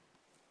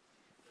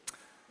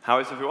How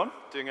is everyone?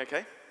 Doing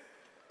okay?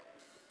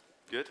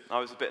 Good. I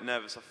was a bit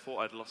nervous. I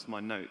thought I'd lost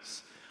my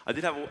notes. I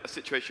did have a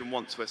situation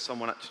once where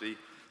one of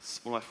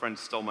my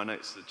friends stole my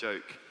notes as a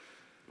joke.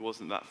 It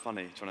wasn't that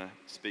funny trying to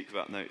speak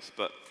without notes,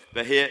 but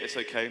they're here, it's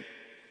okay.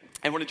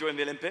 Everyone enjoying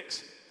the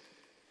Olympics?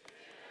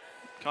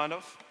 Kind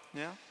of?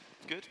 Yeah?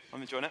 Good.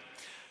 I'm enjoying it.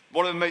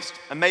 One of the most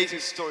amazing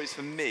stories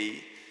for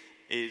me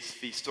is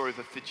the story of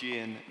the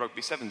Fijian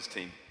Rugby Sevens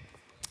team.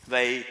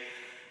 They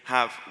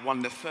have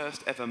won the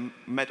first ever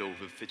medal.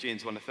 The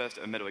Fijians won the first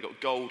ever medal. They got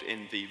gold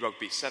in the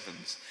Rugby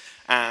Sevens.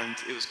 And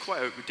it was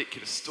quite a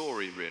ridiculous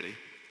story, really.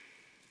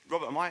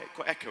 Robert, am I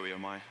quite echoey or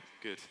am I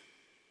good?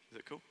 Is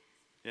it cool?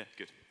 Yeah,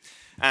 good.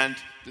 And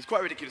it's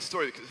quite a ridiculous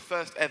story because the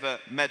first ever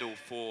medal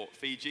for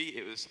Fiji,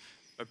 it was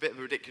a bit of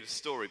a ridiculous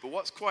story. But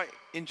what's quite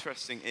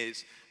interesting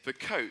is the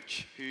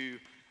coach, who,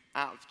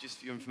 out of just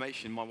for your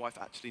information, my wife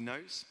actually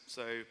knows.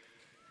 So,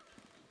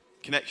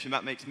 connection,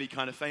 that makes me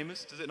kind of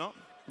famous, does it not?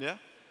 Yeah?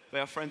 They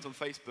are friends on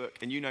Facebook,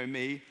 and you know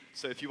me,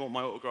 so if you want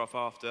my autograph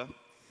after,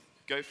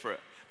 go for it.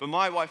 But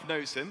my wife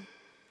knows him,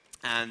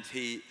 and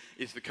he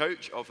is the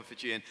coach of the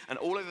Fijian, and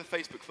all over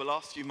Facebook for the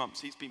last few months,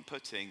 he's been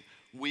putting,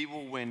 we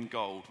will win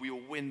gold. We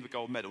will win the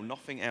gold medal.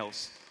 Nothing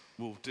else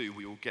will do.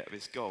 We will get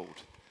this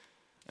gold.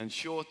 And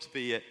sure to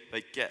be it,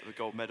 they get the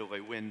gold medal.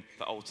 They win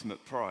the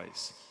ultimate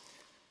prize.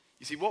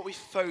 You see, what we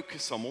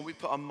focus on, what we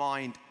put our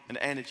mind and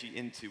energy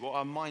into, what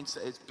our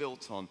mindset is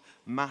built on,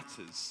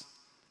 matters.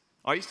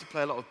 I used to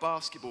play a lot of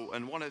basketball,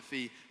 and one of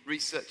the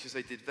researches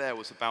they did there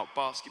was about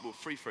basketball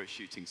free throw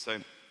shooting. So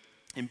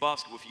in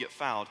basketball, if you get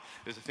fouled,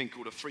 there's a thing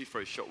called a free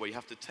throw shot where you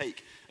have to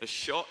take a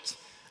shot,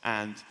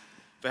 and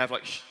they have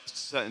like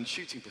certain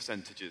shooting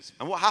percentages.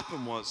 And what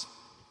happened was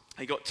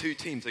they got two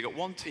teams. They got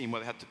one team where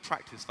they had to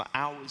practice for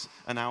hours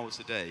and hours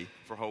a day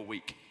for a whole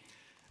week.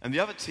 And the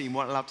other team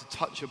weren't allowed to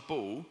touch a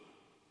ball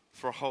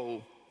for a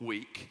whole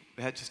week.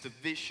 They had just to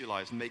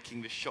visualize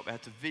making the shot. They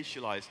had to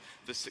visualize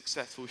the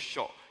successful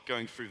shot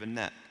going through the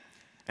net.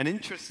 And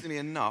interestingly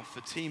enough,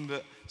 the team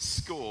that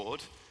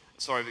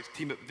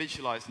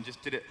visualized and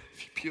just did it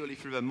purely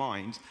through their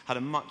minds had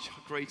a much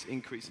greater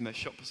increase in their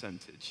shot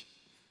percentage.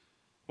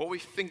 What we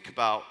think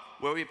about,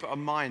 where we put our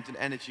mind and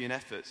energy and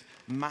effort,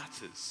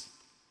 matters.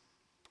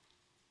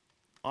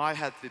 I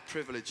had the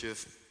privilege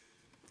of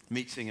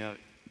meeting a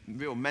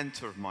real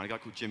mentor of mine, a guy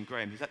called Jim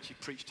Graham. He's actually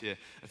preached here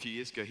a few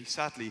years ago. He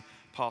sadly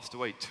passed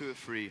away 2 or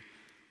 3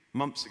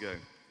 months ago.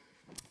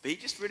 But he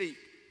just really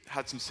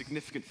had some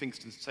significant things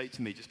to say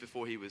to me just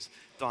before he was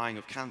dying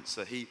of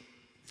cancer. He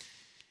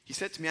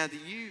said to me, Andy,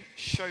 you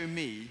show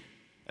me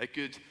a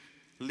good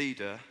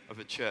leader of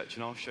a church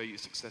and I'll show you a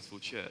successful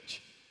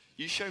church.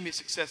 You show me a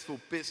successful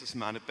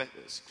businessman, a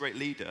great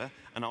leader,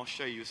 and I'll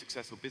show you a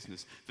successful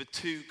business. The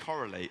two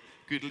correlate.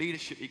 Good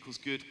leadership equals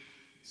good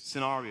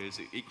scenarios,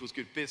 it equals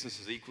good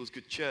businesses, it equals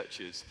good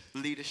churches.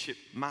 Leadership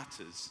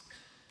matters.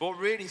 But what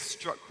really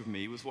struck with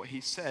me was what he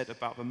said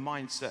about the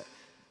mindset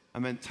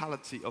and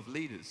mentality of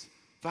leaders.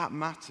 That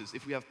matters.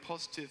 If we have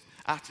positive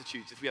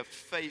attitudes, if we have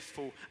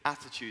faithful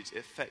attitudes, it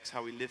affects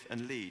how we live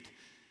and lead.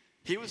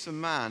 He was a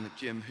man,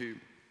 Jim, who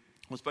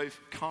was both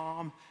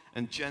calm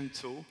and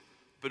gentle,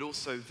 but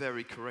also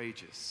very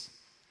courageous.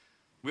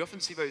 We often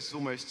see those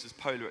almost as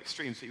polar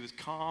extremes. But he was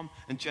calm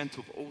and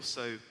gentle, but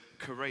also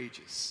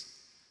courageous.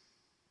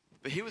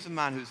 But he was a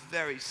man who was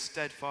very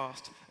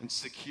steadfast and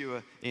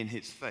secure in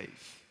his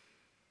faith.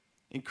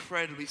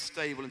 Incredibly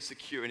stable and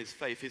secure in his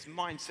faith. His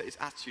mindset, his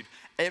attitude,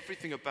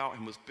 everything about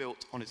him was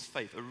built on his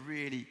faith. A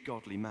really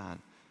godly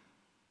man.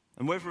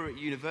 And whether we're at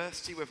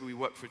university, whether we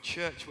work for a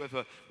church,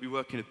 whether we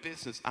work in a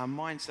business, our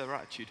mindset, our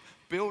attitude,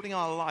 building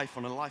our life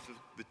on a life of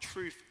the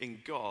truth in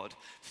God,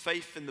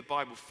 faith in the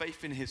Bible,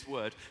 faith in his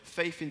word,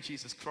 faith in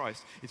Jesus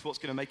Christ is what's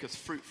going to make us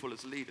fruitful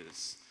as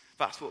leaders.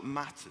 That's what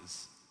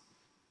matters.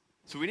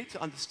 So we need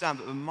to understand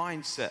that the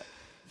mindset,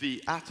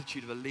 the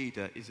attitude of a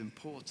leader is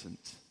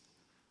important.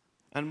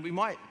 And we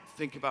might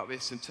think about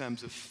this in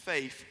terms of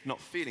faith, not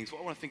feelings. What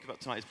I want to think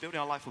about tonight is building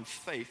our life on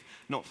faith,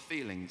 not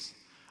feelings.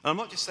 And I'm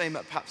not just saying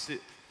that perhaps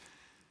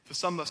for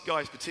some of us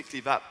guys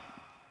particularly, that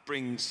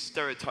brings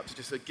stereotypes of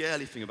just a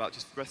girly thing about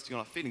just resting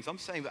on our feelings. I'm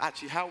saying that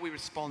actually how we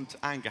respond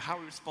to anger, how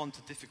we respond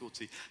to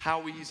difficulty, how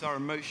we use our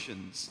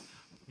emotions,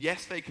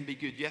 yes, they can be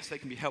good, yes, they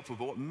can be helpful,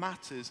 but what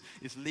matters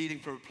is leading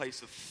from a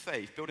place of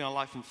faith, building our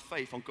life on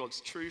faith, on God's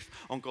truth,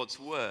 on God's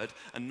word,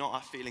 and not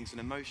our feelings and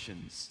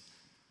emotions.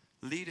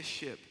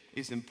 Leadership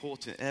is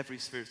important in every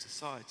sphere of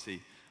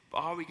society, but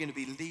are we going to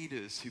be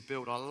leaders who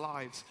build our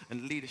lives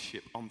and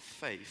leadership on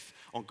faith,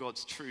 on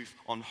God's truth,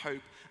 on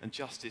hope and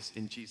justice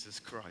in Jesus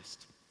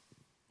Christ?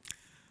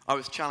 I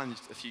was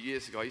challenged a few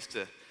years ago. I used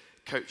to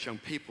coach young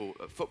people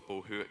at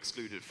football who were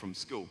excluded from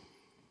school.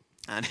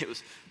 And it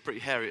was pretty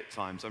hairy at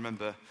times. I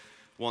remember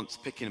once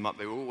picking them up.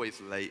 They were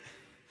always late.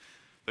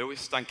 They always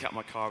stank out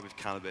my car with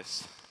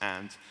cannabis.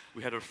 And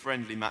we had a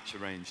friendly match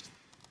arranged.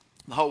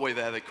 The whole way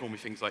there, they called me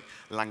things like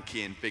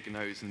lanky and big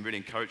nose and really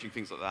encouraging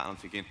things like that. And I'm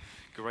thinking,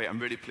 great, I'm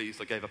really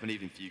pleased I gave up an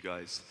evening for you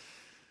guys.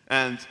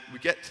 And we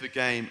get to the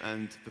game,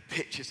 and the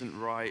pitch isn't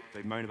right.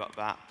 They moan about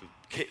that. The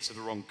kits are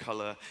the wrong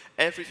colour.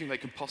 Everything they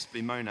can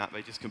possibly moan at,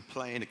 they just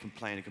complain and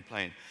complain and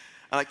complain.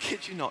 And I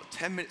kid you not,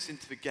 10 minutes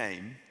into the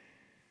game,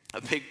 a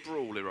big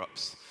brawl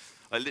erupts.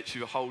 Literally,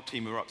 the whole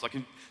team erupts. I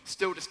can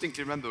still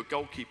distinctly remember a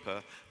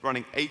goalkeeper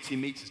running 80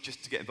 metres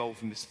just to get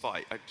involved in this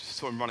fight. I just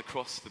saw him run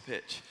across the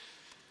pitch.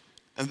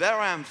 And there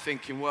I am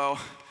thinking, well,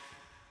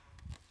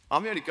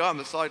 I'm the only guy on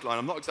the sideline.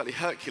 I'm not exactly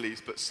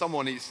Hercules, but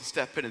someone needs to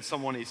step in and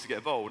someone needs to get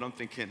involved. And I'm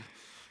thinking,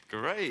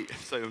 great.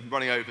 So I'm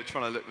running over,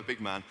 trying to look the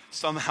big man.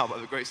 Somehow, by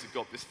the grace of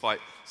God, this fight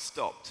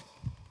stopped.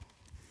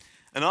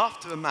 And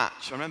after the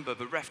match, I remember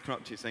the ref came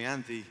up to you saying,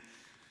 Andy,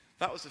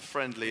 that was a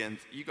friendly, and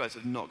you guys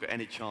have not got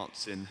any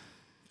chance in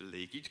the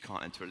league. You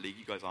can't enter a league.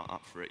 You guys aren't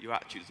up for it. Your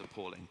attitude is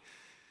appalling.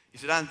 He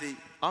said, Andy,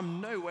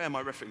 I'm nowhere am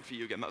I refereeing for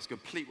you again. That was a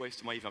complete waste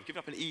of my evening. I've given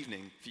up an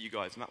evening for you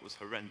guys, and that was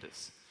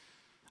horrendous.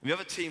 And the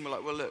other team were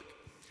like, well, look,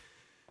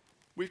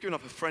 we've given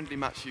up a friendly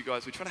match for you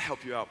guys. We're trying to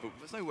help you out, but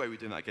there's no way we're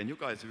doing that again. You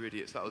guys are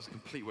idiots. That was a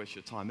complete waste of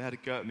your time. They had a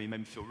go at me,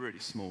 made me feel really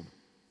small.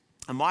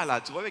 And my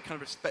lads, although they kind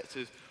of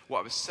respected what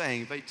I was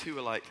saying, they too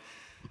were like,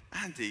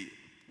 Andy,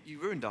 you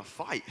ruined our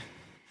fight.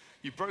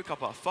 You broke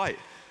up our fight,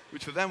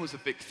 which for them was a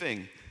big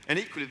thing. And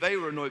equally, they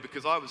were annoyed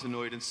because I was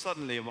annoyed, and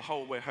suddenly on the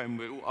whole way home,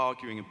 we're all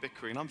arguing and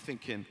bickering. And I'm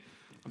thinking,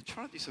 I'm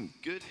trying to do some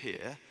good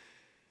here,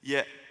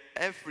 yet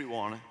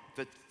everyone,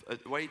 the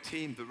away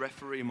team, the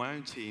referee, my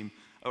own team,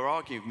 are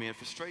arguing with me and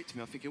frustrating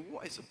me. I'm thinking,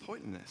 what is the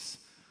point in this?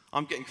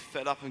 I'm getting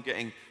fed up, I'm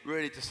getting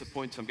really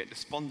disappointed, I'm getting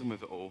despondent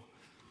with it all.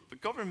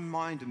 But God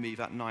reminded me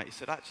that night, he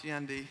said, actually,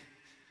 Andy,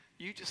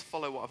 you just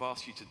follow what I've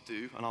asked you to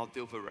do, and I'll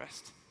deal with the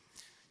rest.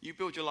 You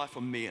build your life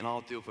on me, and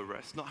I'll deal with the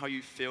rest. Not how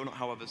you feel, not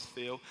how others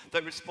feel.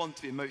 Don't respond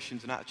to the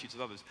emotions and attitudes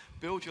of others.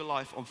 Build your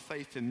life on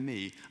faith in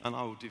me, and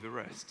I will do the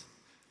rest.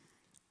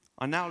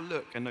 I now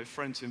look and know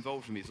friends who are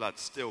involved with me, these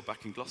lads still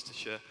back in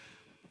Gloucestershire.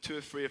 2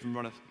 or 3 of them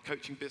run a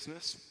coaching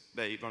business.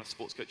 They run a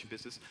sports coaching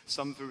business.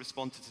 Some of them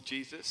responded to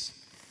Jesus.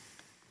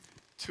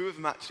 2 of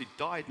them actually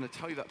died, and I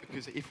tell you that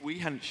because if we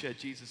hadn't shared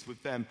Jesus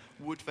with them,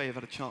 would they have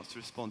had a chance to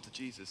respond to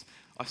Jesus?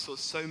 I saw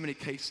so many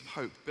cases of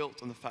hope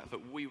built on the fact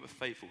that we were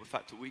faithful, the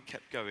fact that we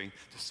kept going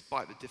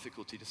despite the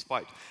difficulty,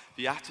 despite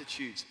the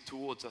attitudes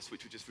towards us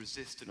which were just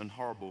resistant and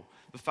horrible.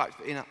 The fact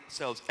that in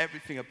ourselves,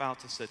 everything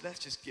about us said, let's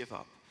just give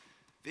up.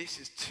 This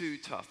is too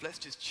tough. Let's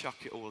just chuck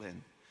it all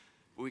in.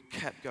 But we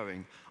kept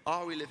going.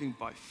 Are we living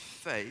by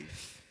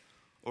faith,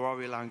 or are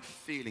we allowing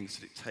feelings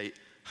to dictate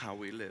how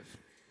we live?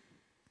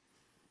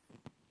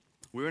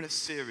 We're in a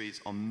series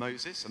on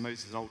Moses, and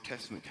Moses is an Old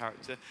Testament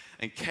character,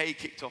 and Kay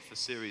kicked off the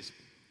series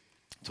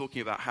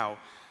talking about how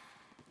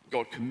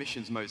God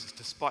commissions Moses,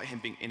 despite him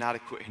being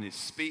inadequate in his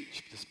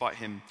speech, despite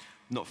him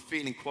not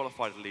feeling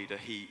qualified as a leader,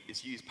 he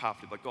is used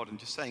powerfully by God, and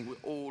just saying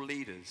we're all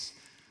leaders.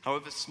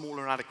 However small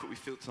or inadequate we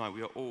feel tonight,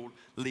 we are all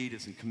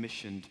leaders and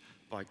commissioned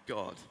by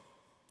God.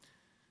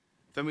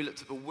 Then we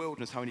looked at the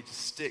wilderness, how we need to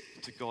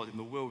stick to God in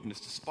the wilderness,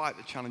 despite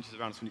the challenges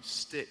around us, we need to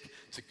stick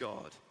to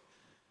God.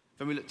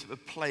 Then we looked at the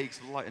plagues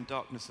of light and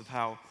darkness, of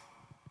how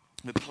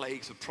the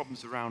plagues of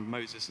problems around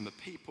Moses and the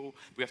people,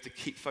 we have to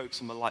keep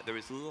focused on the light. There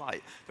is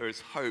light, there is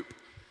hope,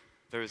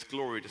 there is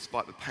glory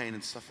despite the pain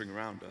and suffering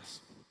around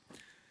us.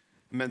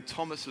 And then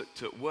Thomas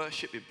looked at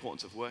worship, the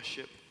importance of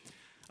worship.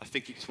 I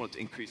think he just wanted to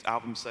increase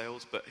album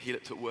sales, but he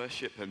looked at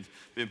worship and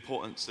the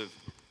importance of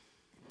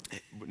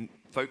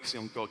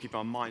focusing on God, keeping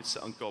our mind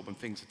set on God when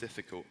things are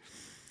difficult.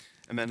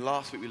 And then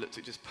last week we looked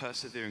at just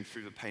persevering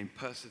through the pain,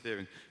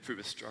 persevering through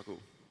the struggle.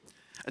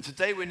 And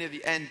today we're near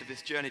the end of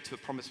this journey to the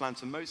Promised Land.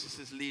 So Moses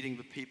is leading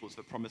the people to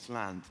the Promised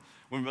Land.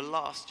 We're in the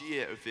last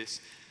year of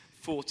this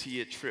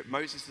 40-year trip.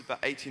 Moses is about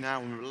 18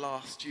 hours in the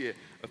last year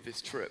of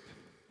this trip.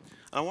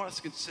 And I want us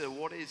to consider,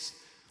 what is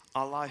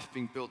our life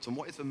being built on?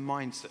 What is the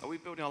mindset? Are we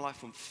building our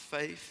life on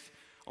faith,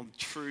 on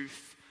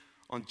truth,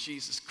 on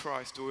Jesus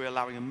Christ? Or are we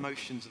allowing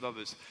emotions of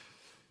others,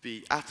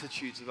 the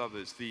attitudes of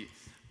others, the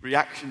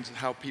reactions of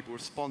how people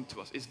respond to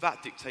us? Is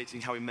that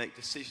dictating how we make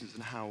decisions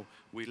and how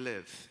we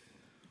live?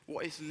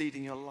 What is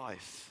leading your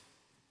life?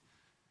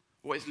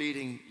 What is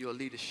leading your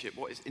leadership?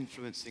 What is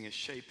influencing and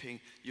shaping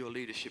your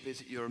leadership?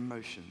 Is it your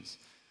emotions?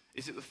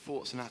 Is it the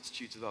thoughts and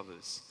attitudes of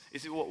others?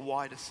 Is it what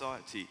wider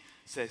society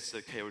says is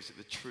okay, or is it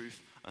the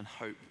truth and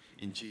hope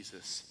in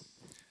Jesus?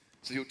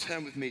 So you'll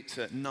turn with me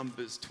to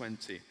Numbers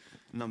 20.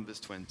 Numbers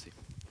 20.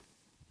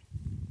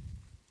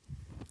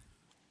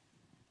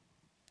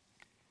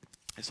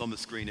 It's on the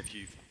screen if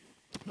you've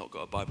not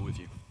got a Bible with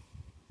you.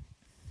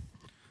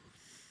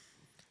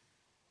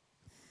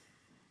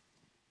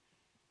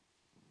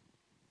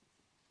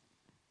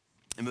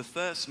 In the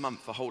first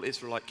month, the whole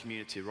Israelite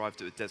community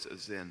arrived at the desert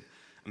of Zin,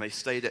 and they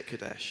stayed at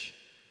Kadesh.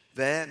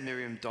 There,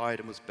 Miriam died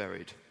and was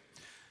buried.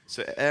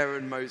 So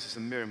Aaron, Moses,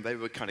 and Miriam, they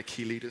were kind of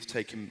key leaders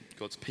taking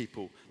God's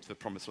people to the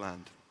Promised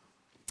Land.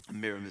 And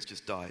Miriam has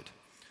just died.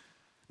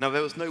 Now,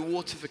 there was no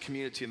water for the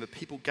community, and the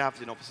people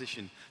gathered in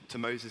opposition to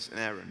Moses and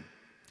Aaron.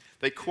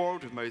 They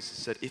quarreled with Moses and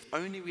said, "If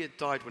only we had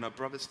died when our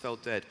brothers fell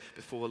dead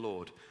before the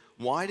Lord.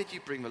 Why did you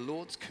bring the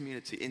Lord's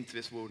community into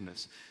this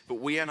wilderness? But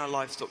we and our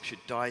livestock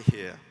should die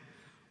here.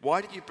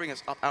 Why did you bring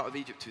us up out of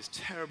Egypt to this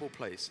terrible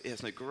place? It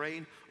has no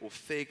grain or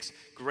figs,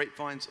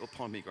 grapevines or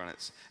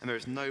pomegranates, and there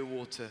is no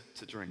water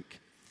to drink.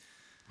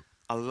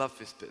 I love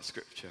this bit of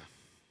scripture.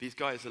 These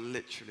guys are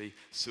literally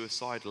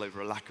suicidal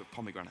over a lack of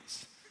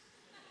pomegranates.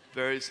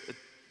 There is a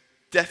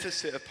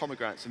deficit of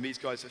pomegranates, and these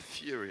guys are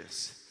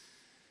furious.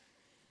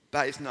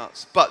 That is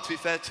nuts. But to be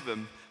fair to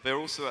them, they're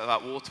also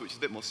about water, which is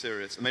a bit more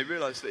serious. And they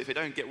realize that if they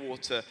don't get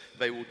water,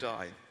 they will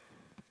die.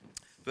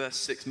 Verse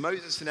 6,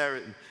 Moses and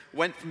Aaron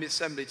went from the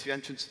assembly to the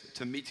entrance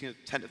to a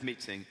tent of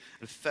meeting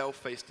and fell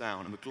face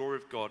down, and the glory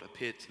of God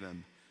appeared to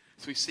them.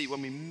 So we see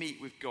when we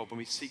meet with God, when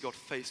we see God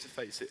face to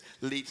face, it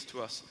leads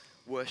to us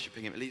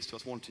worshipping him. It leads to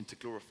us wanting to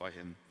glorify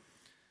him.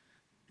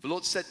 The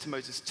Lord said to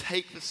Moses,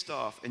 take the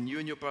staff, and you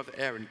and your brother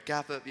Aaron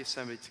gather the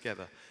assembly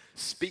together.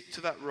 Speak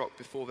to that rock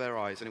before their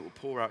eyes, and it will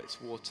pour out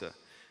its water.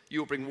 You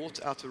will bring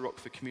water out of the rock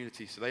for the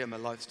community, so they and their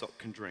livestock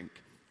can drink.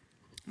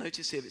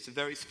 Notice here, it's a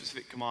very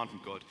specific command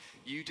from God.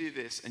 You do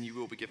this, and you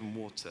will be given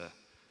water.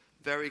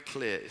 Very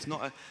clear. It's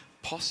not a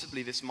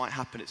possibly this might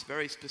happen. It's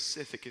very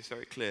specific. It's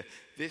very clear.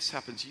 This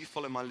happens. You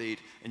follow my lead,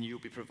 and you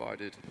will be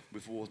provided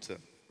with water.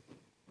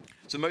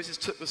 So Moses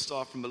took the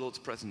staff from the Lord's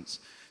presence,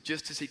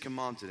 just as he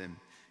commanded him.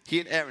 He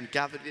and Aaron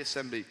gathered the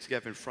assembly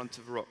together in front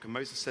of the rock, and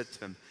Moses said to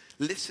them,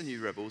 listen, you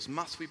rebels,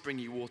 must we bring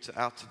you water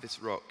out of this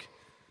rock?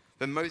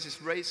 Then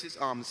Moses raised his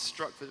arm and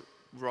struck the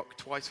rock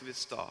twice with his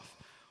staff.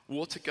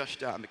 Water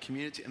gushed out, and the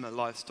community and the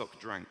livestock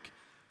drank.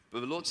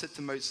 But the Lord said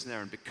to Moses and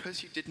Aaron,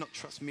 because you did not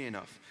trust me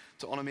enough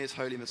to honor me as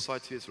holy in the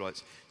sight of the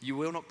Israelites, you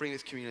will not bring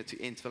this community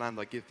into the land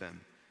I give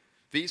them.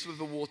 These were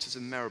the waters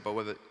in Meribah,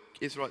 where the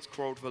Israelites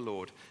quarreled with the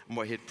Lord, and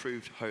where he had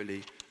proved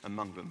holy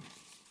among them.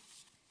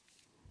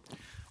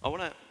 I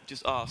want to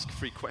just ask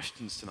 3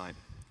 questions tonight.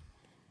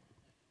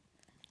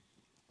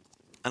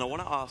 And I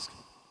want to ask,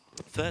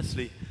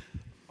 firstly,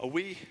 are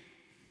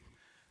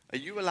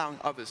you allowing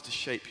others to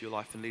shape your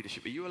life and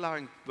leadership? Are you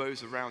allowing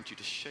those around you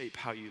to shape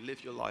how you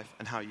live your life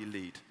and how you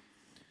lead?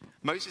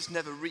 Moses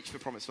never reached the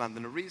promised land,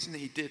 and the reason that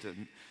he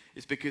didn't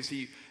is because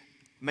he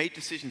made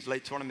decisions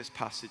later on in this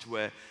passage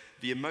where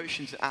the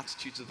emotions and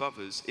attitudes of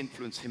others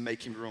influenced him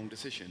making the wrong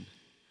decision.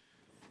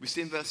 We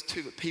see in verse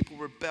 2 that people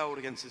rebelled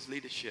against his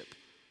leadership.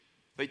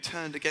 They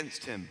turned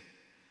against him,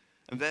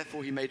 and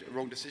therefore he made a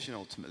wrong decision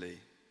ultimately.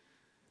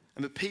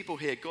 And the people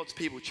here, God's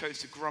people, chose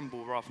to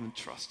grumble rather than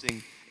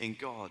trusting in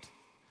God.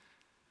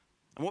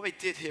 And what they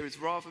did here is,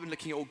 rather than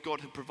looking at all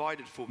God had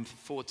provided for them for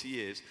 40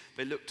 years,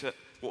 they looked at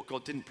what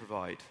God didn't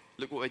provide.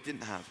 Look what they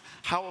didn't have.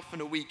 How often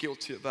are we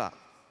guilty of that?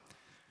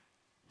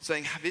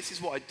 Saying, this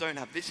is what I don't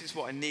have, this is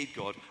what I need,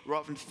 God,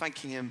 rather than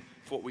thanking him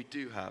for what we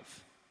do have.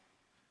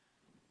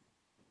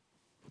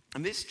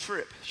 And this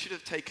trip should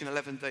have taken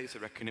 11 days, I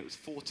reckon. It was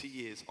 40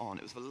 years on.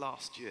 It was the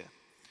last year.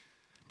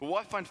 But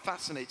what I find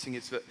fascinating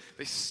is that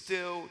they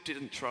still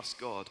didn't trust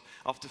God.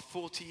 After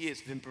 40 years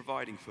of him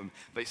providing for them,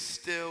 they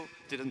still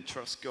didn't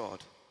trust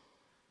God.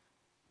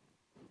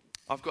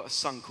 I've got a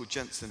son called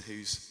Jensen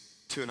who's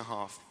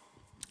 2.5,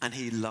 and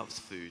he loves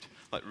food,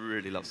 like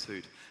really loves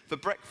food. For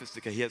breakfast,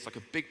 okay, he has like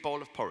a big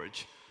bowl of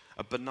porridge,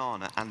 a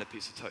banana, and a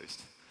piece of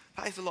toast.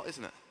 That is a lot,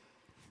 isn't it?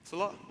 It's a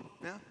lot,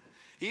 yeah?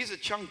 He's a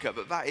chunker,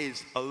 but that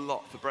is a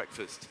lot for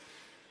breakfast.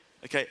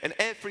 Okay, and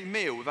every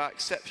meal, without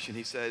exception,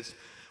 he says,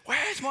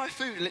 where's my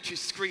food? And literally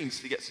screams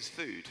till he gets his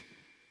food.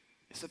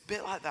 It's a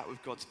bit like that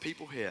with God's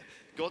people here.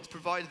 God's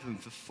provided them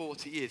for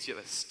 40 years, yet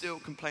they're still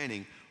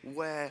complaining,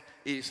 where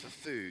is the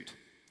food?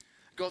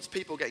 God's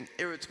people are getting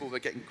irritable, they're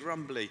getting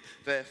grumbly,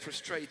 they're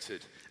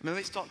frustrated. And then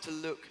they start to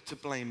look to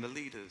blame the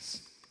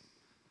leaders.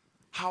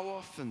 How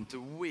often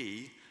do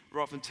we,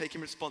 rather than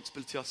taking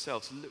responsibility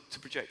ourselves, look to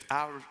project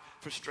our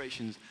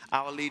frustrations,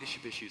 our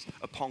leadership issues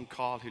upon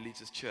Carl who leads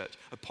his church,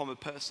 upon the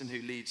person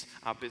who leads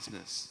our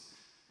business?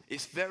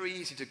 It's very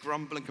easy to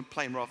grumble and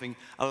complain rather than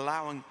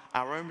allowing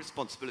our own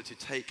responsibility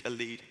to take a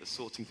lead at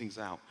sorting things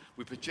out.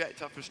 We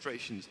project our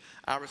frustrations,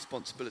 our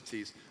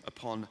responsibilities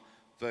upon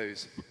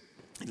those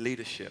in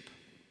leadership.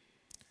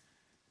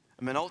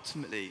 And then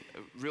ultimately,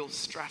 a real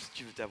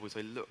strategy of the devil is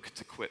they look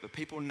to quit. The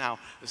people now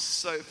are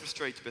so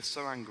frustrated, they're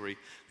so angry,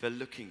 they're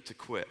looking to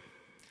quit.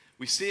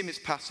 We see in this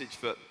passage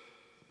that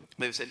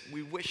they said,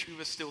 we wish we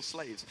were still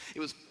slaves. It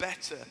was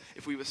better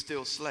if we were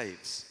still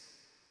slaves.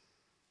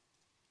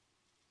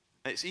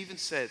 And it's even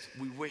said,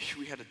 we wish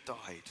we had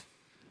died.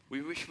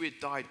 We wish we had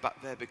died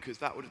back there because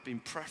that would have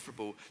been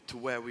preferable to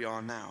where we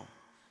are now.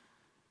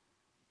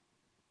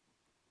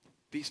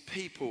 These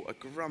people are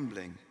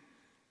grumbling.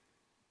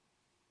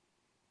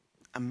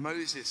 And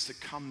Moses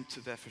succumbed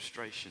to their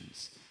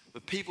frustrations. The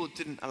people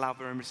didn't allow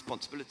their own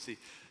responsibility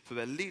for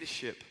their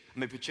leadership,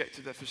 and they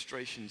projected their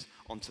frustrations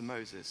onto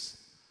Moses.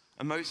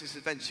 And Moses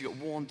eventually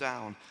got worn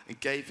down and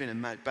gave in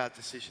and made bad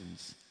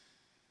decisions.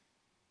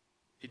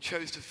 He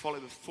chose to follow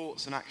the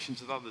thoughts and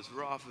actions of others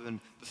rather than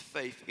the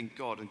faith in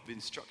God and the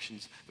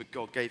instructions that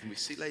God gave him. We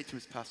see later in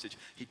this passage,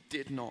 he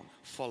did not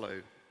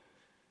follow.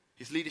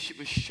 His leadership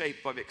was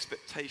shaped by the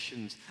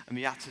expectations and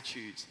the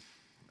attitudes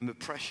and the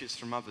pressures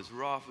from others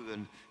rather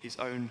than his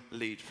own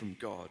lead from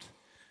God.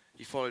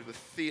 He followed the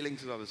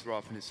feelings of others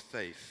rather than his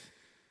faith.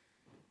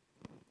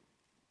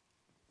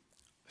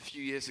 A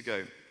few years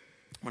ago,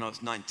 when I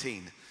was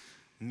 19,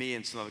 me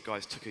and some other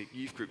guys took a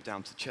youth group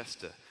down to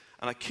Chester.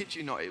 And I kid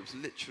you not, it was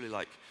literally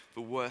like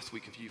the worst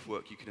week of youth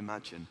work you could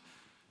imagine.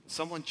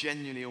 Someone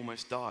genuinely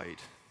almost died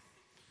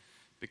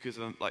because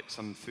of like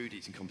some food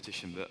eating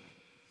competition that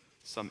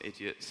some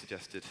idiot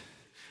suggested.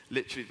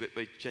 Literally,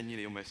 they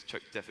genuinely almost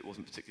choked to death. It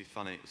wasn't particularly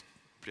funny. It was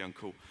pretty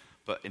uncool.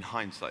 But in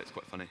hindsight, it's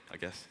quite funny, I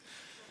guess.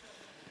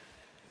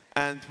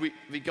 And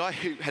the guy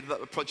who headed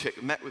up the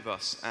project met with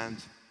us, and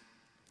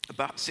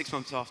about 6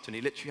 months after, and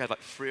he literally had like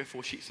 3 or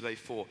 4 sheets of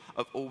A4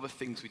 of all the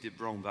things we did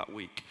wrong that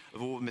week,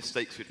 of all the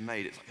mistakes we'd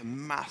made. It's like a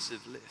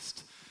massive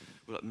list.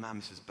 We're like, man,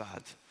 this is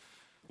bad.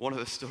 One of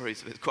the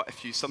stories, there's quite a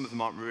few, some of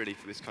them aren't really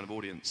for this kind of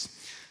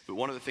audience, but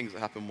one of the things that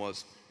happened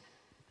was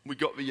we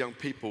got the young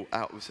people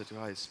out. We said,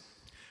 guys,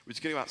 we're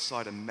just going to go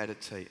outside and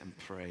meditate and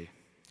pray.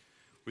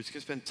 We're just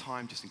going to spend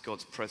time just in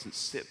God's presence.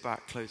 Sit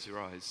back, close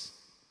your eyes.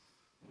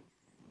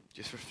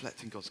 Just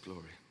reflect in God's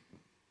glory.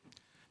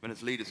 When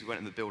as leaders, we went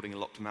in the building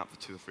and locked them out for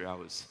 2 or 3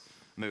 hours.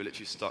 And they were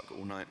literally stuck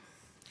all night.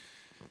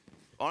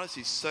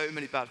 Honestly, so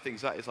many bad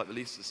things. That is like the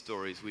least of the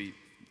stories. We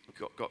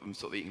got them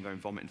sort of eating their own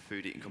vomit in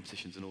food eating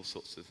competitions and all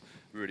sorts of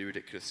really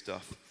ridiculous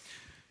stuff.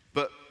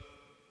 But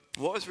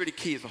what was really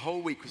key is the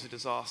whole week was a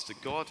disaster.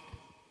 God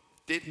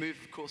did move,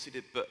 of course he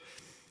did, but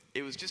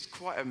it was just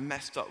quite a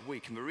messed up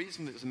week. And the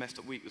reason it was a messed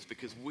up week was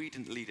because we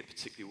didn't lead it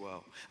particularly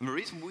well. And the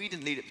reason we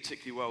didn't lead it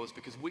particularly well was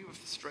because we were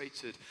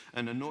frustrated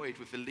and annoyed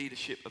with the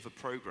leadership of a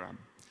program.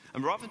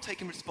 And rather than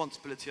taking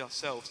responsibility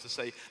ourselves to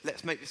say,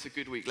 let's make this a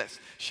good week, let's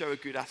show a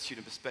good attitude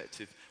and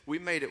perspective, we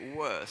made it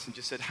worse and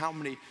just said, how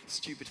many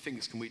stupid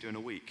things can we do in a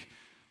week?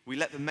 We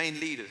let the main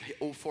leader hit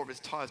all 4 of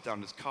his tires down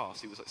in his car,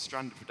 so he was like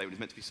stranded for a day when he was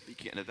meant to be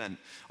speaking at an event.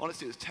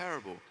 Honestly, it was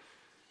terrible.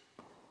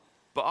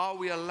 But are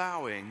we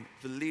allowing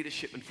the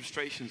leadership and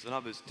frustrations and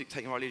others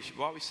dictating our leadership?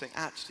 Or are we saying,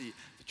 actually,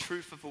 the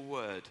truth of the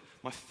word,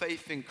 my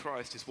faith in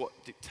Christ is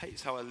what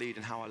dictates how I lead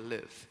and how I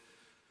live?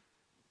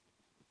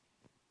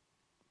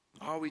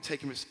 Are we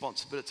taking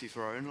responsibility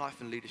for our own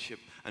life and leadership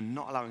and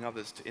not allowing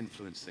others to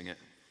influencing it?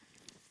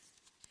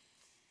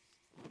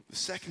 The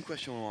second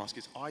question I want to ask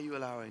is, are you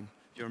allowing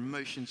your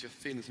emotions, your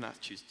feelings and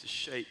attitudes to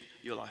shape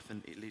your life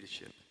and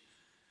leadership?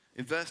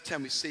 In verse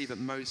 10, we see that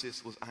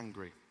Moses was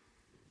angry.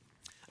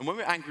 And when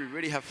we're angry, we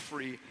really have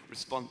 3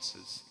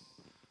 responses.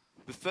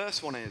 The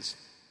first one is,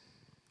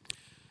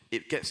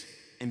 it gets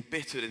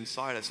embittered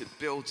inside us. It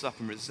builds up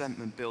and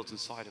resentment builds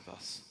inside of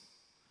us.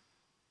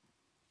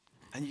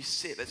 And you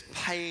see it, there's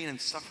pain and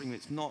suffering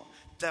that's not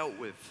dealt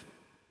with.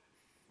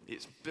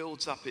 It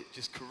builds up, it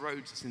just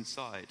corrodes us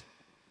inside.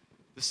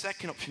 The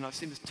second option, I've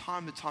seen this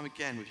time and time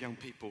again with young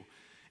people,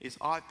 is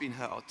I've been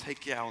hurt, I'll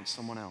take it out on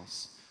someone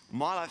else.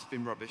 My life's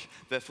been rubbish,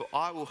 therefore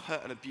I will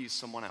hurt and abuse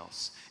someone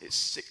else. It's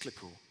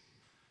cyclical.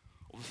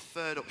 Or the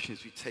third option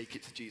is we take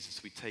it to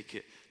Jesus, we take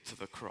it to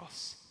the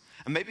cross.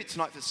 And maybe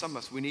tonight for some of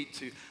us, we need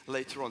to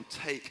later on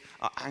take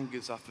our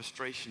angers, our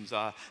frustrations,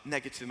 our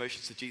negative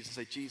emotions to Jesus and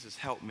say, Jesus,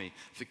 help me,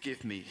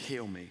 forgive me,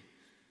 heal me.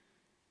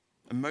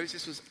 And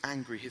Moses was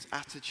angry. His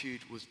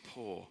attitude was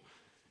poor.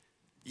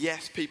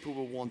 Yes, people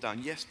were worn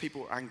down. Yes,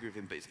 people were angry with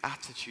him, but his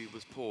attitude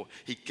was poor.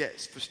 He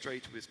gets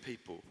frustrated with his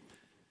people.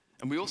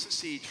 And we also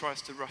see he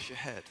tries to rush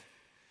ahead.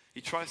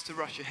 He tries to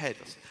rush ahead.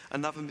 That's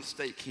another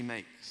mistake he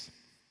makes.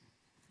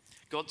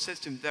 God says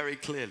to him very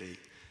clearly,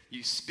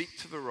 you speak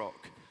to the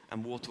rock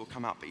and water will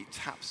come out, but he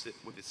taps it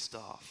with his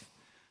staff.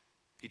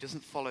 He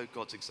doesn't follow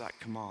God's exact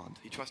command.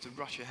 He tries to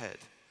rush ahead.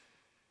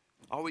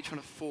 Are we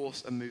trying to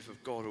force a move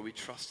of God, or are we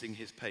trusting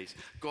his pace?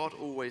 God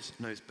always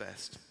knows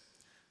best.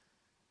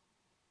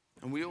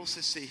 And we also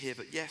see here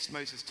that, yes,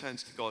 Moses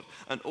turns to God,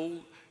 and all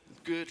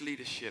good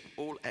leadership,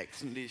 all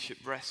excellent leadership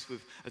rests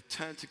with a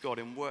turn to God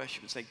in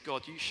worship and saying,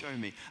 God, you show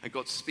me. And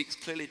God speaks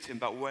clearly to him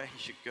about where he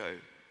should go.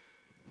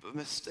 But the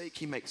mistake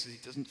he makes is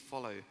he doesn't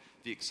follow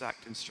the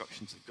exact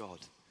instructions of God.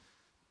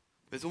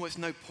 There's almost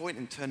no point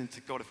in turning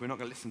to God if we're not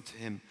going to listen to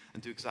him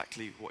and do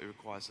exactly what he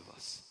requires of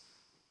us.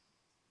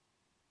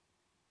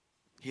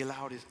 He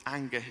allowed his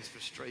anger, his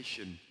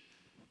frustration,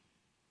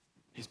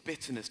 his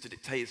bitterness to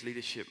dictate his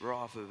leadership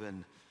rather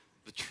than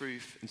the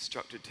truth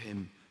instructed to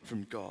him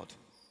from God.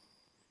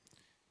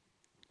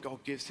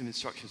 God gives him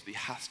instructions, but he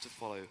has to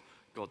follow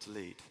God's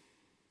lead.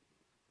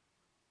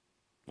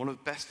 One of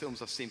the best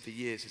films I've seen for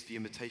years is The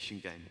Imitation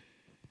Game.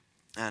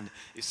 And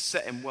it's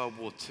set in World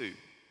War II.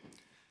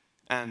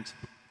 And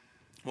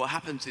what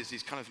happens is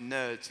these kind of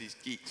nerds, these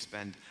geeks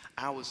spend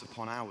hours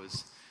upon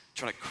hours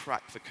trying to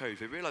crack the code.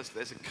 They realize that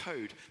there's a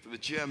code that the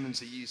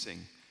Germans are using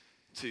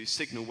to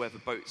signal where the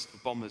boats, the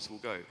bombers will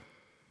go.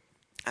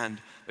 And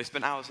they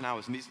spend hours and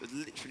hours, and these are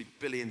literally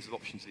billions of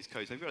options to these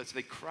codes. And they realize if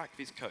they crack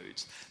these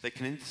codes, they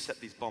can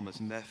intercept these bombers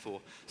and therefore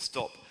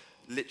stop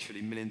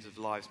literally millions of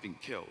lives being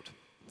killed.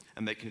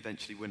 And they can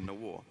eventually win a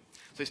war.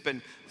 So they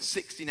spend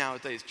 16-hour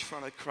days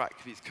trying to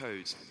crack these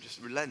codes,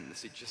 just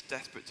relentlessly, just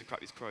desperate to crack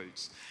these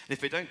codes. And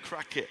if they don't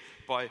crack it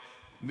by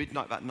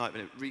midnight that night,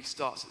 then it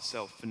restarts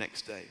itself the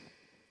next day.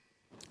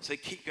 So they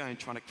keep going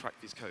trying to crack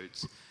these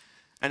codes.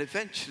 And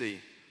eventually,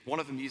 one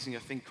of them using a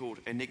thing called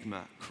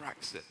Enigma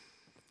cracks it.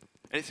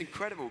 And it's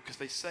incredible because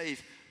they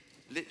save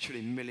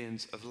literally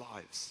millions of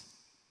lives.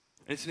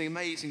 And it's an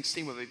amazing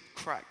scene where they've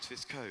cracked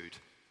this code.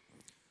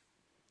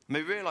 And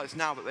they realize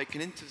now that they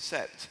can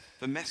intercept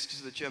the messages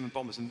of the German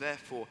bombers and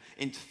therefore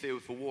interfere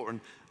with the war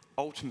and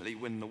ultimately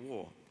win the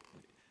war.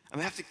 And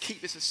they have to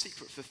keep this a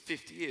secret for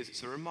 50 years.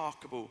 It's a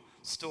remarkable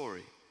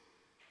story.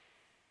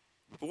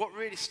 But what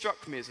really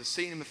struck me is a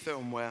scene in the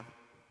film where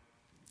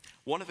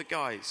one of the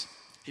guys,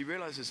 he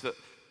realizes that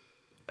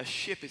a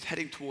ship is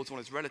heading towards one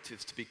of his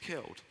relatives to be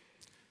killed.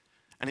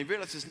 And he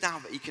realizes now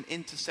that he can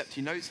intercept.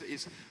 He knows that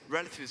his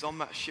relative is on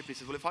that ship. He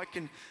says, well, if I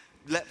can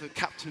let the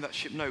captain of that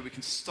ship know, we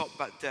can stop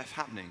that death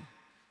happening.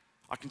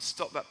 I can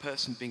stop that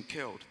person being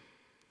killed.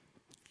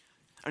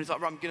 And he's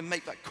like, right, I'm going to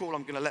make that call.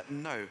 I'm going to let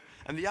them know.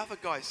 And the other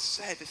guys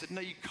said, no,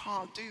 you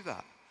can't do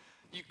that.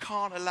 You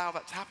can't allow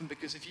that to happen,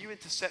 because if you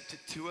intercept it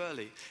too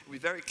early, it'll be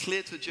very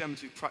clear to the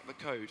Germans we've cracked the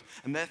code,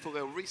 and therefore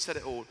they'll reset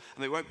it all,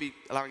 and they won't be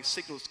allowing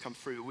signals to come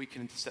through that we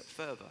can intercept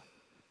further.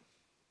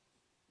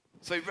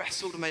 So they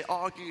wrestled and they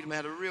argued and they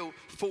had a real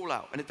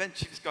fallout. And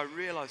eventually this guy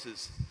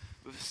realizes,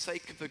 for the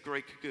sake of the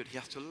greater good, he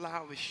has to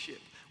allow his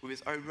ship with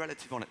his own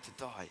relative on it to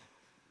die.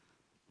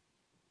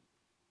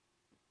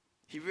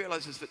 He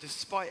realizes that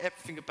despite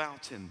everything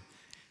about him,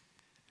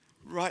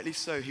 rightly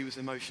so he was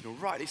emotional,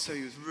 rightly so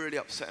he was really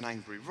upset and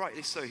angry,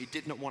 rightly so he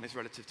did not want his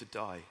relative to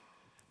die.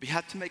 But he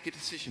had to make a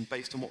decision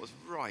based on what was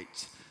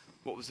right,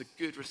 what was a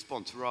good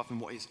response, rather than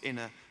what his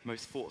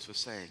innermost thoughts were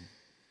saying.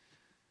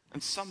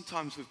 And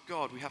sometimes with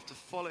God, we have to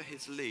follow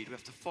his lead, we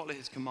have to follow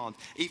his command,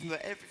 even though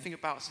everything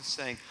about us is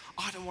saying,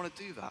 I don't want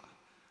to do that.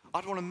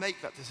 I don't want to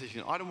make that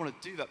decision. I don't want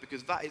to do that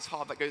because that is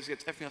hard, that goes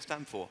against everything I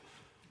stand for.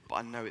 But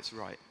I know it's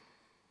right.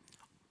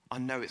 I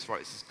know it's right.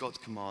 This is God's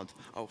command.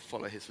 I'll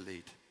follow his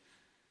lead.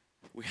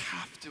 We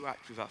have to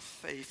act with our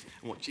faith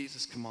in what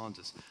Jesus commands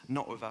us,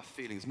 not with our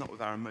feelings, not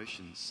with our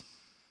emotions.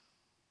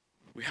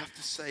 We have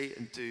to say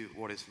and do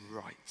what is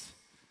right.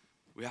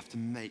 We have to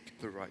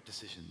make the right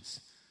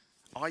decisions.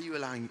 Are you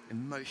allowing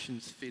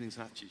emotions, feelings,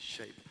 and attitudes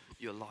shape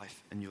your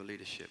life and your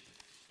leadership?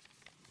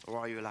 Or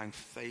are you allowing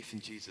faith in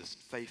Jesus,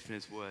 faith in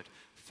his word,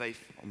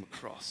 faith on the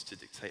cross to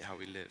dictate how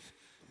we live?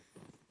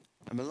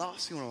 And the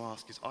last thing I want to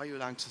ask is, are you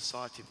allowing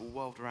society, the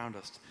world around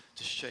us,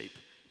 to shape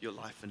your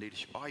life and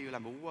leadership? Are you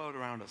allowing the world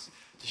around us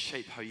to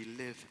shape how you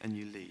live and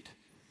you lead?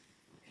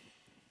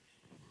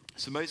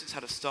 So Moses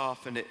had a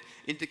staff, and it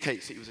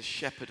indicates that he was a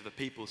shepherd of the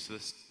people. So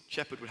the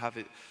shepherd would have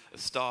a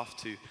staff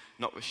to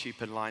knock the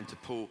sheep in line, to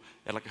pull,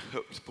 like a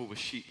hook to pull the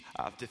sheep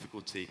out of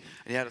difficulty.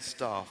 And he had a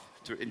staff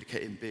to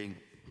indicate him being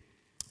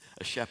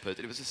a shepherd.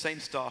 And it was the same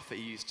staff that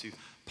he used to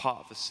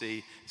part the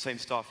sea, the same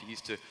staff he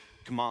used to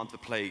command the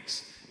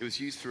plagues. It was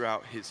used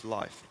throughout his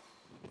life.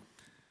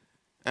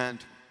 And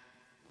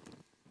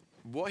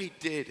what he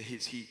did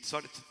is he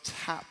decided to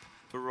tap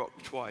the rock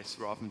twice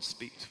rather than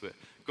speak to it.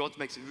 God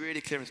makes it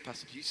really clear in this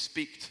passage, you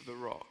speak to the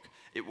rock,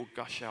 it will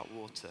gush out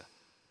water.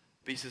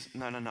 But he says,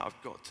 no,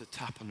 I've got to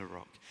tap on the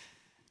rock.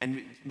 And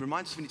it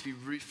reminds us we need to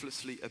be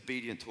ruthlessly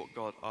obedient to what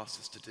God asks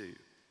us to do.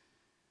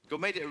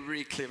 God made it a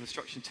really clear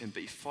instruction to him,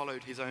 but he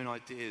followed his own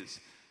ideas.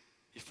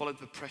 He followed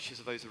the pressures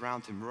of those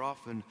around him rather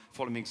than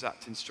following the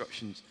exact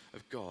instructions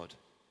of God.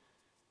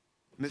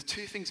 And there's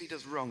two things he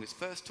does wrong. Is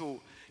first of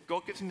all,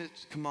 God gives him a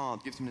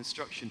command, gives him an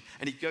instruction,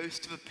 and he goes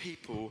to the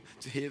people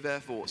to hear their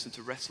thoughts and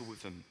to wrestle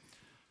with them.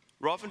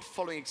 Rather than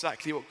following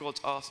exactly what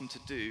God's asked him to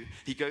do,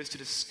 he goes to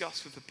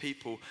discuss with the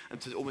people and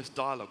to almost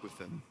dialogue with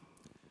them.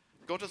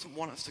 God doesn't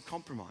want us to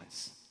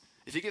compromise.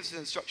 If he gives us an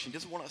instruction, he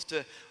doesn't want us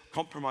to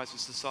compromise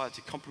with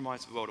society, compromise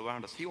with the world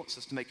around us. He wants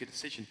us to make a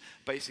decision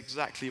based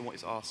exactly on what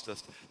he's asked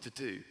us to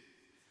do.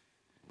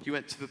 He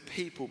went to the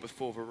people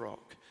before the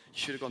rock.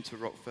 He should have gone to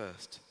the rock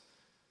first.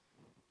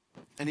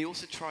 And he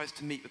also tries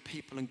to meet the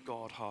people and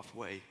God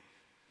halfway.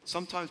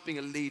 Sometimes being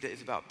a leader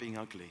is about being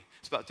ugly.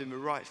 It's about doing the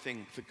right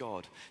thing for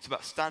God. It's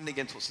about standing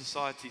against what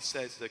society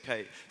says is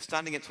okay,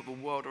 standing against what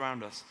the world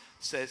around us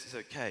says is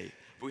okay.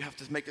 But we have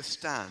to make a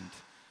stand.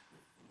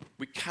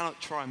 We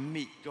cannot try and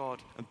meet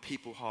God and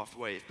people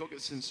halfway. If God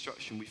gives us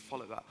instruction, we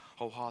follow that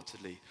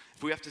wholeheartedly.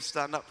 If we have to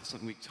stand up for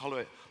something, we follow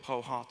it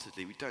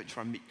wholeheartedly. We don't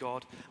try and meet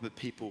God and the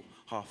people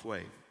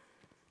halfway.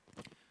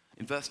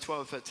 In verse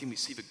 12 and 13, we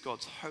see that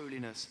God's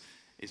holiness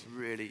is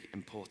really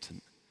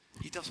important.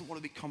 He doesn't want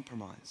to be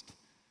compromised.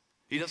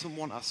 He doesn't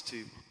want us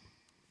to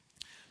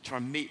try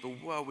and meet the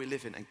world we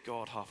live in and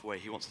God halfway.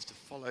 He wants us to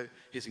follow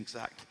his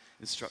exact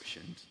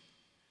instructions.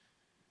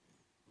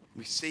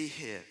 We see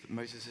here that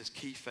Moses'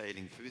 key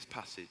failing through this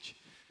passage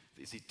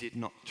is he did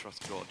not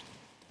trust God.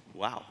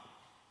 Wow.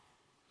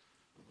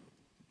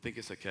 I think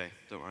it's okay,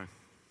 don't worry.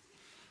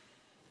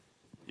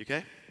 You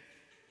okay?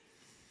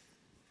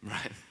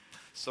 Right.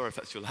 Sorry if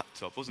that's your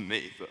laptop. It wasn't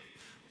me, but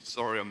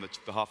sorry on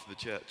behalf of the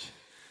church.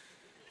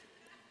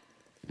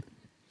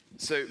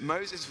 So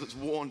Moses was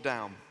worn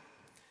down.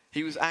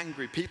 He was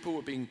angry. People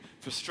were being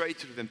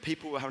frustrated with him.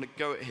 People were having a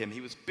go at him.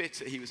 He was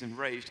bitter. He was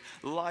enraged.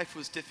 Life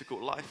was difficult.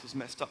 Life was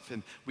messed up for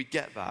him. We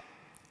get that.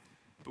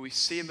 But we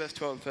see in verse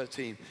 12 and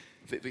 13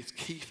 that his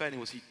key failing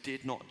was he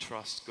did not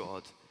trust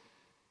God.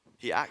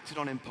 He acted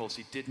on impulse.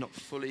 He did not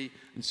fully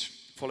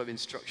follow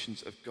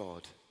instructions of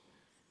God.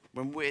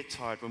 When we're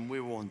tired, when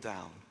we're worn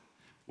down,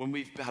 when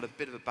we've had a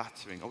bit of a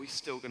battering, are we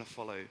still going to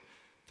follow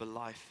the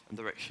life and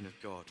direction of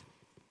God?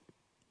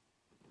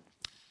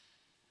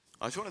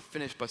 I just want to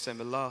finish by saying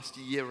the last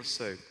year or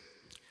so,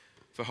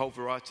 for a whole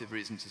variety of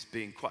reasons, has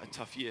been quite a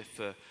tough year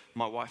for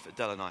my wife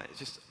Adele and I. It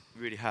just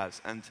really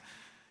has. And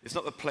it's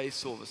not the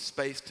place or the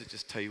space to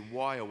just tell you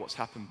why or what's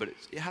happened, but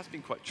it has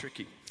been quite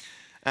tricky.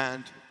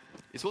 And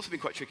it's also been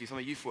quite tricky. Some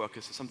of youth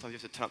workers, so sometimes you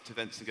have to turn up to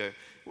events and go,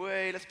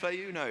 "Wait, let's play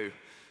Uno."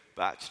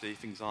 But actually,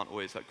 things aren't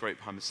always that great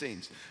behind the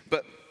scenes.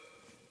 But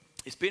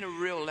it's been a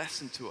real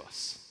lesson to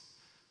us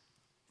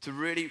to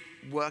really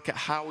work out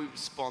how we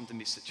respond in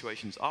these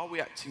situations. Are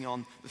we acting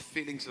on the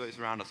feelings of those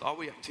around us? Are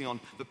we acting on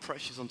the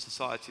pressures on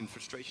society and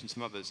frustrations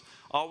from others?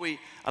 Are we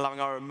allowing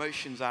our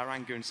emotions, our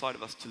anger inside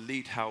of us to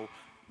lead how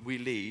we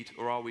lead,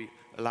 or are we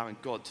allowing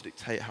God to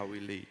dictate how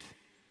we lead?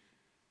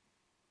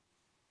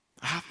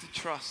 I have to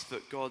trust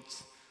that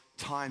God's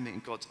timing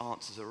and God's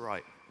answers are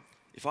right.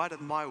 If I'd had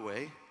my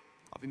way,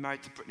 I'd be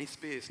married to Britney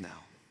Spears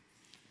now.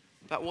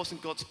 That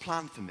wasn't God's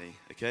plan for me,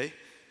 okay?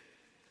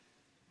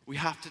 We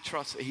have to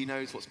trust that he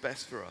knows what's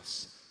best for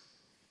us.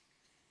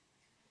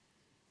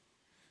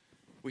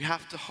 We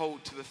have to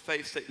hold to the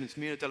faith statements.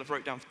 Me and Adela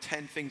wrote down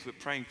 10 things we're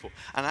praying for.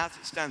 And as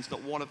it stands,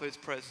 not one of those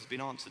prayers has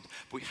been answered.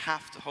 But we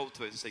have to hold to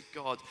those and say,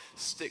 God,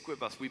 stick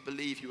with us. We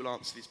believe you will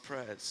answer these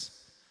prayers.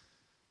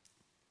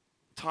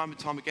 Time and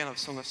time again, I've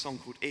sung a song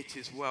called It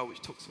Is Well,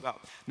 which talks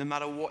about no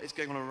matter what is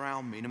going on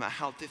around me, no matter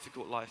how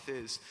difficult life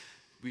is,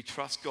 we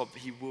trust God that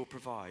he will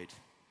provide.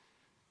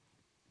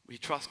 We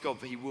trust God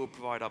that he will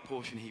provide our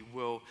portion. He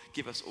will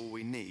give us all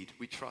we need.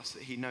 We trust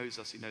that he knows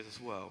us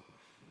well.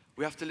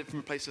 We have to live from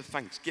a place of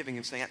thanksgiving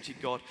and saying, actually,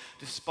 God,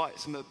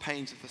 despite some of the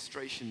pains and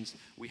frustrations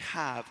we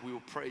have, we will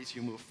praise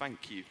you and we will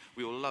thank you.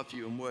 We will love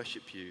you and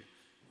worship you.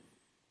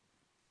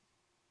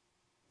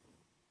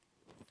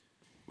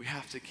 We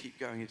have to keep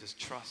going and just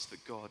trust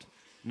that God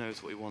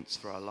knows what he wants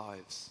for our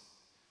lives.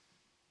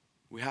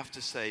 We have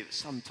to say that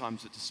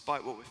sometimes that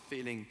despite what we're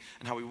feeling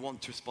and how we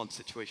want to respond to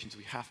situations,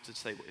 we have to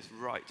say what is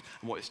right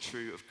and what is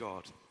true of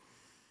God.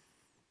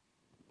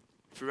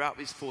 Throughout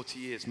these 40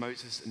 years,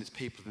 Moses and his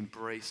people have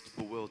embraced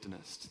the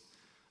wilderness.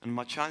 And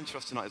my challenge for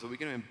us tonight is, are we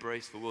going to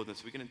embrace the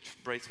wilderness? Are we going to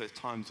embrace those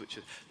times which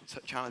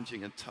are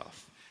challenging and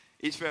tough?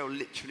 Israel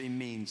literally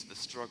means the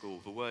struggle.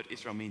 The word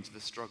Israel means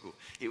the struggle.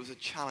 It was a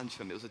challenge for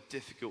them. It was a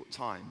difficult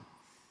time.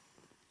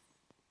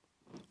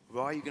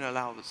 Or are you going to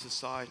allow the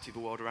society, the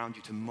world around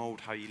you to mold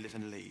how you live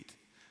and lead?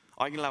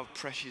 Are you going to allow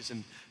pressures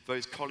and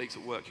those colleagues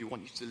at work who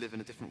want you to live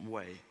in a different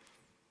way?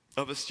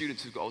 Other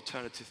students who've got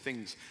alternative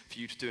things for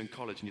you to do in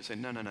college, and you say,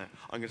 no, I'm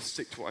going to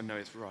stick to what I know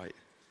is right.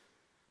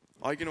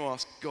 Are you going to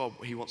ask God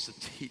what he wants to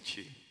teach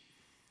you?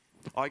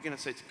 Are you going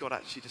to say to God,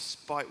 actually,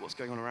 despite what's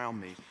going on around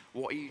me,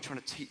 what are you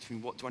trying to teach me?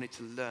 What do I need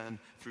to learn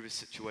through this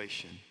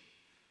situation?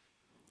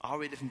 Are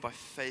we living by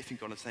faith in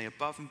God and saying,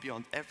 above and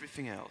beyond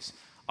everything else,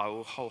 I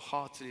will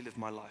wholeheartedly live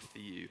my life for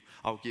you.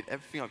 I will give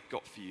everything I've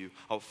got for you.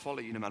 I will follow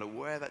you no matter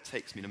where that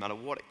takes me, no matter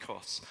what it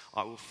costs.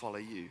 I will follow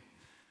you.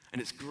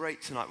 And it's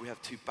great tonight we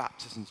have 2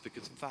 baptisms,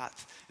 because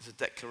that is a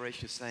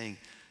declaration saying,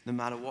 no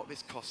matter what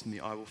this costs me,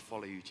 I will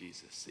follow you,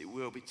 Jesus. It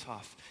will be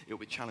tough. It will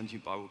be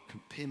challenging, but I will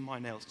pin my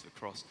nails to the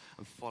cross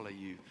and follow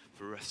you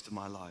for the rest of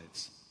my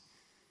lives.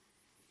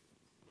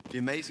 The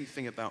amazing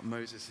thing about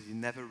Moses is he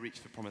never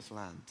reached the promised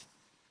land.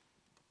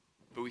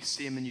 But we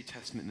see in the New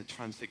Testament, in the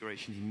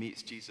Transfiguration, he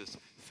meets Jesus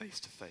face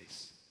to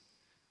face.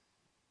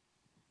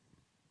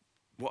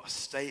 What a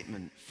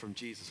statement from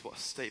Jesus, what a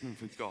statement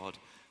from God,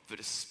 that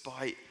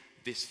despite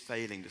this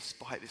failing,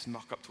 despite this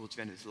muck-up towards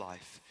the end of his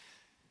life,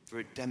 the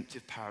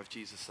redemptive power of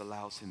Jesus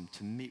allows him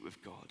to meet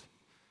with God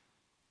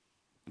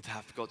and to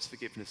have God's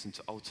forgiveness and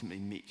to ultimately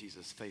meet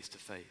Jesus face to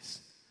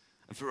face.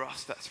 And for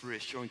us, that's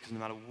reassuring, because no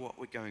matter what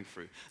we're going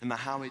through, no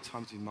matter how many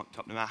times we've mucked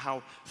up, no matter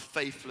how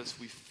faithless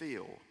we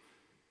feel,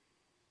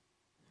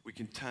 we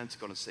can turn to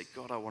God and say,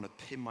 God, I want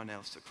to pin my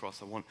nails to the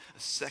cross. I want a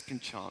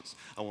second chance.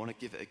 I want to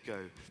give it a go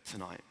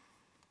tonight.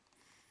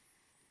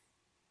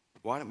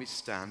 Why don't we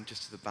stand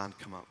just as the band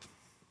come up?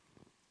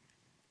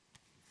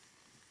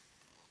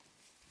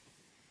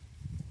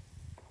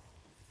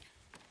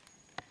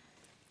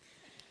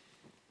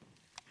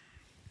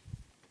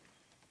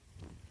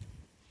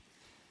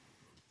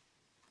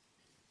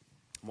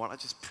 Why don't I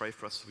just pray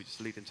for us as we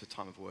just lead into a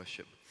time of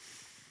worship?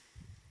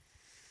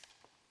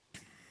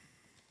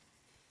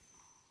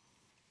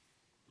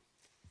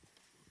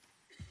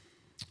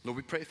 Lord,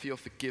 we pray for your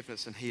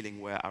forgiveness and healing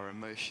where our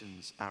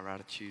emotions, our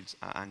attitudes,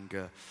 our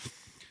anger,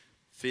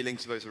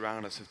 feelings of those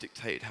around us have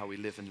dictated how we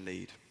live and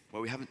lead.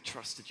 Where we haven't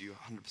trusted you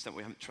 100%,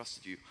 we haven't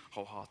trusted you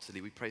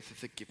wholeheartedly. We pray for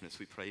forgiveness.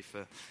 We pray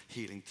for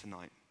healing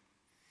tonight.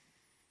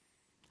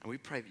 And we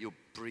pray that you'll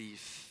breathe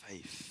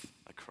faith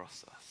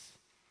across us.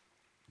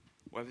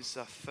 Whether this is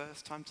our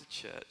first time to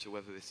church or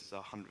whether this is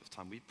our 100th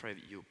time, we pray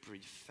that you'll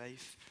breathe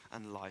faith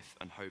and life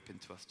and hope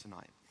into us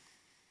tonight.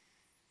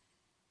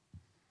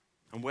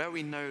 And where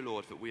we know,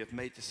 Lord, that we have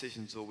made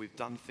decisions or we've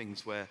done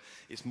things where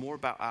it's more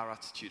about our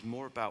attitude,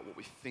 more about what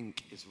we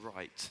think is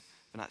right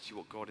than actually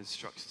what God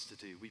instructs us to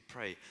do. We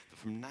pray that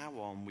from now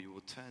on we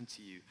will turn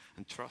to you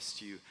and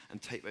trust you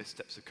and take those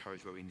steps of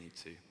courage where we need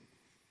to.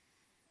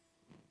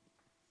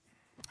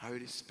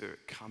 Holy Spirit,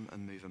 come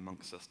and move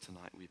amongst us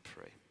tonight, we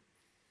pray.